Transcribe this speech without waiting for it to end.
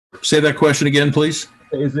Say that question again, please.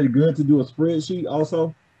 Is it good to do a spreadsheet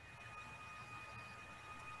also?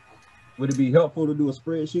 Would it be helpful to do a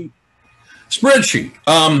spreadsheet? Spreadsheet.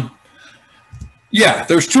 Yeah,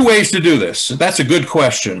 there's two ways to do this. That's a good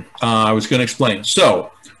question. I was going to explain.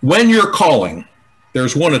 So when you're calling,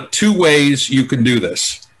 there's one of two ways you can do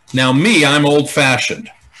this. Now, I'm old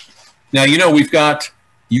fashioned. Now,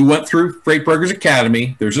 you went through Freight Brokerage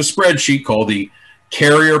Academy. There's a spreadsheet called the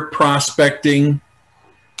Carrier Prospecting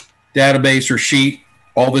Database or Sheet,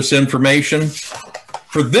 all this information.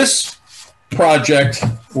 For this project,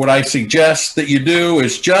 what I suggest that you do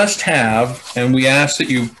is just have, and we ask that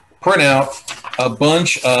you print out a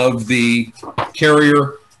bunch of the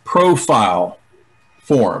carrier profile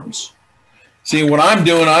forms. See, what I'm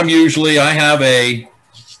doing, I have a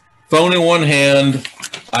phone in one hand,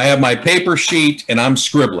 I have my paper sheet, and I'm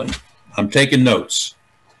scribbling. I'm taking notes,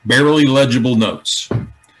 barely legible notes.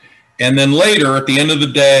 And then later, at the end of the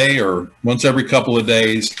day, or once every couple of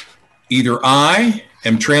days, either I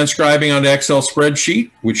am transcribing onto Excel spreadsheet,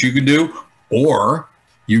 which you can do, or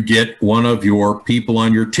you get one of your people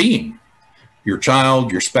on your team, your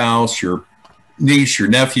child, your spouse, your niece, your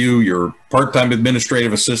nephew, your part-time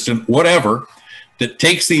administrative assistant, whatever, that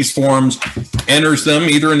takes these forms, enters them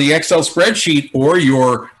either in the Excel spreadsheet or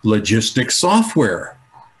your logistics software,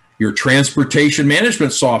 your transportation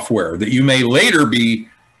management software that you may later be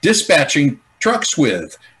dispatching trucks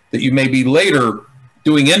with, that you may be later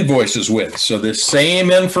doing invoices with. So the same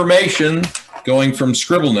information going from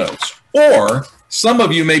scribble notes. Or some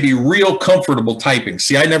of you may be real comfortable typing.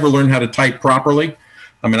 See, I never learned how to type properly.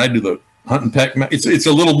 I mean, I do the Hunt and Peck. It's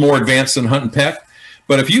a little more advanced than Hunt and Peck.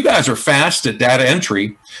 But if you guys are fast at data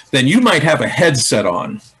entry, then you might have a headset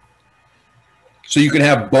on. So you can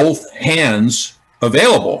have both hands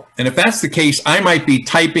available. And if that's the case, I might be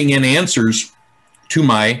typing in answers to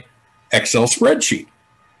my Excel spreadsheet,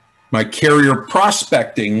 my carrier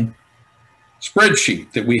prospecting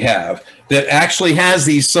spreadsheet that we have that actually has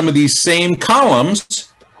some of these same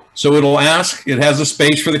columns. So it has a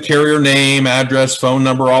space for the carrier name, address, phone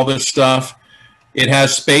number, all this stuff. It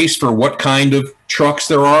has space for what kind of trucks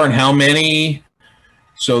there are and how many.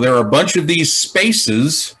 So there are a bunch of these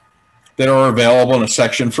spaces that are available in a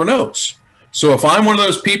section for notes. So if I'm one of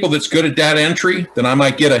those people that's good at data entry, then I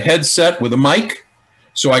might get a headset with a mic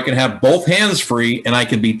so I can have both hands free and I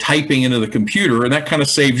can be typing into the computer, and that kind of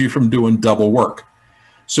saves you from doing double work.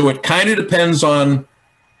 So it kind of depends on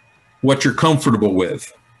what you're comfortable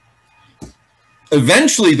with.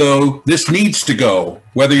 Eventually, though, this needs to go,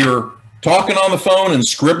 whether you're talking on the phone and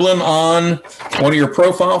scribbling on one of your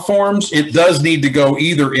profile forms, it does need to go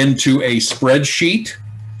either into a spreadsheet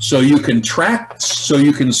so you can track, so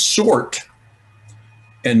you can sort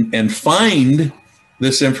and find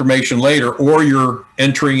this information later, or you're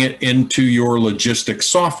entering it into your logistics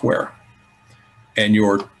software and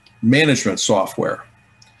your management software.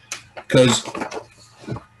 Because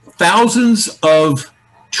thousands of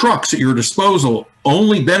trucks at your disposal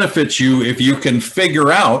only benefits you if you can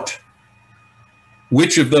figure out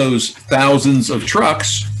which of those thousands of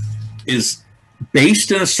trucks is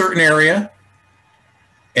based in a certain area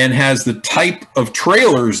and has the type of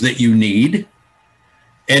trailers that you need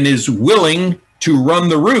and is willing to run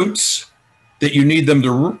the routes that you need them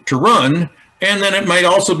to run. And then it might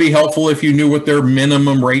also be helpful if you knew what their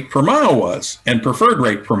minimum rate per mile was and preferred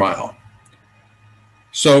rate per mile.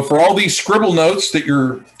 So for all these scribble notes that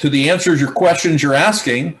to the answers, your questions you're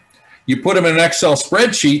asking, you put them in an Excel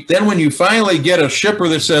spreadsheet. Then when you finally get a shipper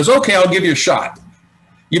that says, okay, I'll give you a shot.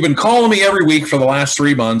 You've been calling me every week for the last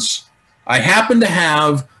 3 months. I happen to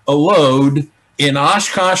have a load in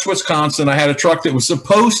Oshkosh, Wisconsin. I had a truck that was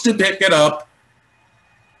supposed to pick it up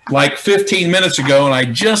like 15 minutes ago, and I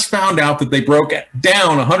just found out that they broke it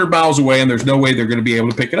down 100 miles away, and there's no way they're going to be able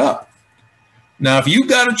to pick it up. Now, if you've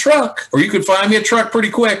got a truck, or you could find me a truck pretty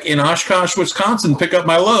quick in Oshkosh, Wisconsin, pick up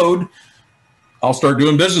my load, I'll start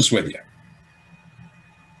doing business with you.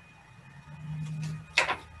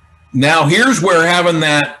 Now, here's where having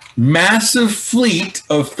that massive fleet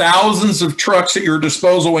of thousands of trucks at your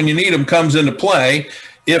disposal when you need them comes into play.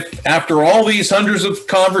 If after all these hundreds of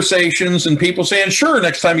conversations and people saying, sure,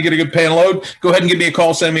 next time you get a good paying load, go ahead and give me a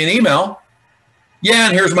call, send me an email. Yeah,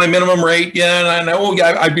 and here's my minimum rate. Yeah, and I know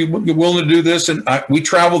I'd be willing to do this. And we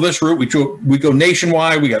travel this route. We go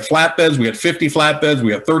nationwide. We got flatbeds. We got 50 flatbeds.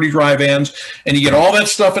 We got 30 dry vans. And you get all that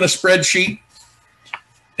stuff in a spreadsheet,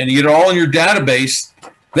 and you get it all in your database.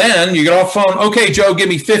 Then you get off the phone. Okay, Joe, give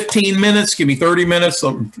me 15 minutes. Give me 30 minutes.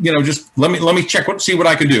 Just let me check see what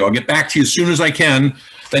I can do. I'll get back to you as soon as I can.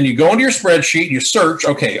 Then you go into your spreadsheet. You search.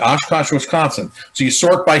 Okay, Oshkosh, Wisconsin. So you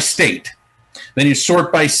sort by state. Then you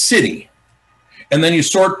sort by city. and then you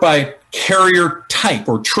sort by carrier type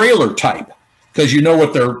or trailer type, because you know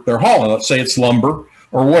what they're hauling. Let's say it's lumber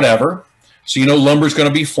or whatever. So you know lumber's going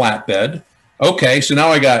to be flatbed. Okay, so now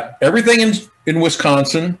I got everything in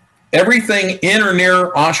Wisconsin, everything in or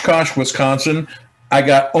near Oshkosh, Wisconsin. I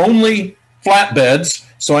got only flatbeds,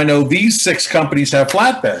 so I know these 6 companies have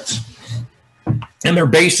flatbeds. And they're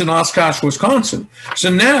based in Oshkosh, Wisconsin.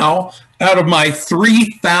 So now, out of my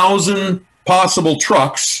 3,000 possible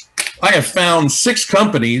trucks, I have found 6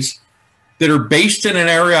 companies that are based in an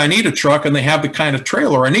area I need a truck, and they have the kind of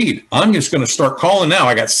trailer I need. I'm just going to start calling now.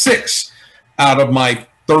 I got 6 out of my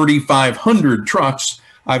 3,500 trucks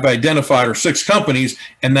I've identified are 6 companies,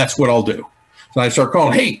 and that's what I'll do. So I start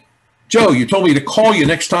calling, hey, Joe, you told me to call you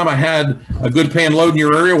next time I had a good paying load in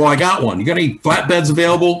your area. Well, I got one. You got any flatbeds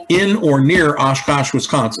available in or near Oshkosh,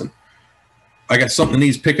 Wisconsin? I got something that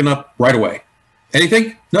needs picking up right away.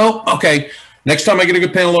 Anything? No? Okay. Next time I get a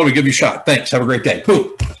good paying load, I'll give you a shot. Thanks. Have a great day.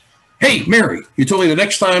 Boom. Hey, Mary, you told me the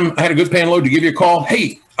next time I had a good paying load to give you a call.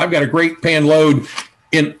 Hey, I've got a great paying load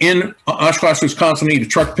in Oshkosh, Wisconsin. I need a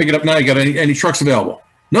truck to pick it up now. You got any trucks available?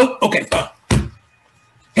 Nope. Okay.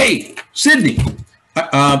 Hey, Sydney.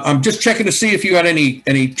 I'm just checking to see if you had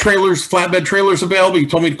any trailers, flatbed trailers available. You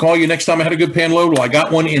told me to call you next time I had a good paying load. Well, I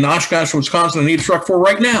got one in Oshkosh, Wisconsin. I need a truck for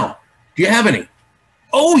right now. Do you have any?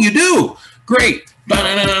 Oh, you do? Great.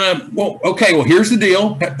 Well, okay. Well, here's the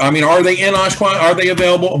deal. I mean, are they in Oshkosh? Are they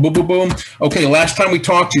available? Boom, boom, boom. Okay. Last time we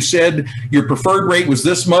talked, you said your preferred rate was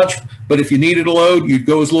this much, but if you needed a load, you'd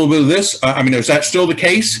go as a little bit of this. I mean, is that still the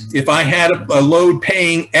case? If I had a load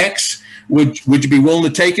paying X, would you be willing to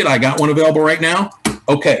take it? I got one available right now.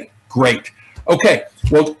 Okay, great. Okay,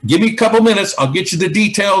 well, give me a couple minutes. I'll get you the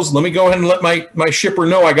details. Let me go ahead and let my shipper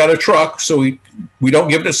know I got a truck so we don't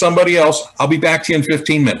give it to somebody else. I'll be back to you in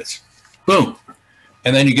 15 minutes. Boom.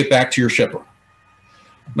 And then you get back to your shipper.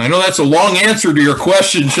 And I know that's a long answer to your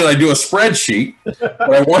question, should I do a spreadsheet?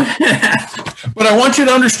 But I want you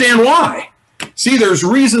to understand why. See, there's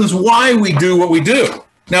reasons why we do what we do.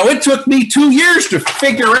 Now, it took me 2 years to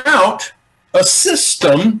figure out a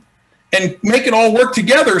system and make it all work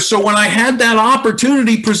together. So when I had that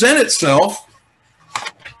opportunity present itself,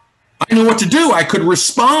 I knew what to do. I could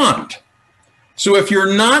respond. So if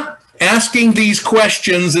you're not asking these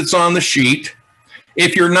questions that's on the sheet,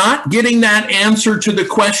 if you're not getting that answer to the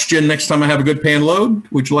question, next time I have a good paying load,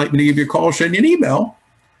 would you like me to give you a call, send you an email?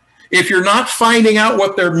 If you're not finding out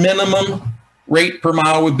what their minimum rate per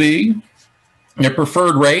mile would be, their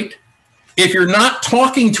preferred rate, if you're not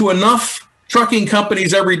talking to enough trucking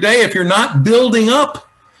companies every day, if you're not building up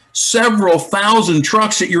several thousand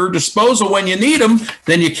trucks at your disposal when you need them,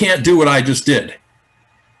 then you can't do what I just did.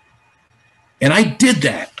 And I did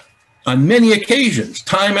that on many occasions,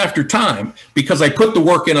 time after time, because I put the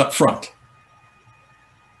work in up front.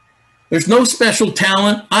 There's no special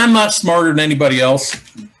talent. I'm not smarter than anybody else.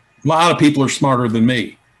 A lot of people are smarter than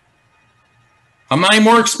me. I'm not any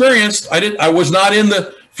more experienced. I was not in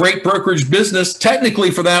the freight brokerage business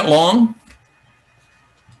technically for that long.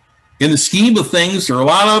 In the scheme of things, there are a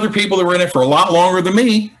lot of other people that were in it for a lot longer than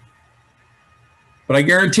me. But I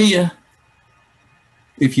guarantee you,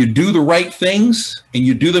 if you do the right things and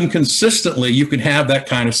you do them consistently, you can have that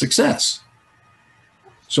kind of success.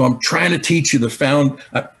 So I'm trying to teach you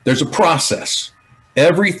there's a process.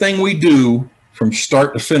 Everything we do from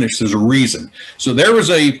start to finish, there's a reason. So there was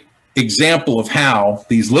a example of how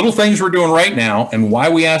these little things we're doing right now and why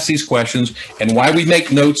we ask these questions and why we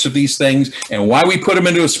make notes of these things and why we put them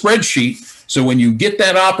into a spreadsheet. So when you get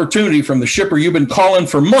that opportunity from the shipper you've been calling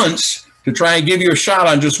for months to try and give you a shot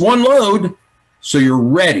on just one load, so you're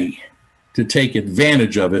ready to take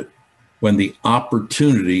advantage of it when the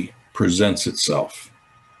opportunity presents itself.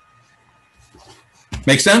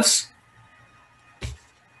 Make sense?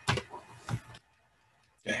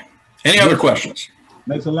 Okay. Any other questions?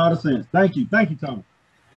 Makes a lot of sense. Thank you. Thank you, Tom.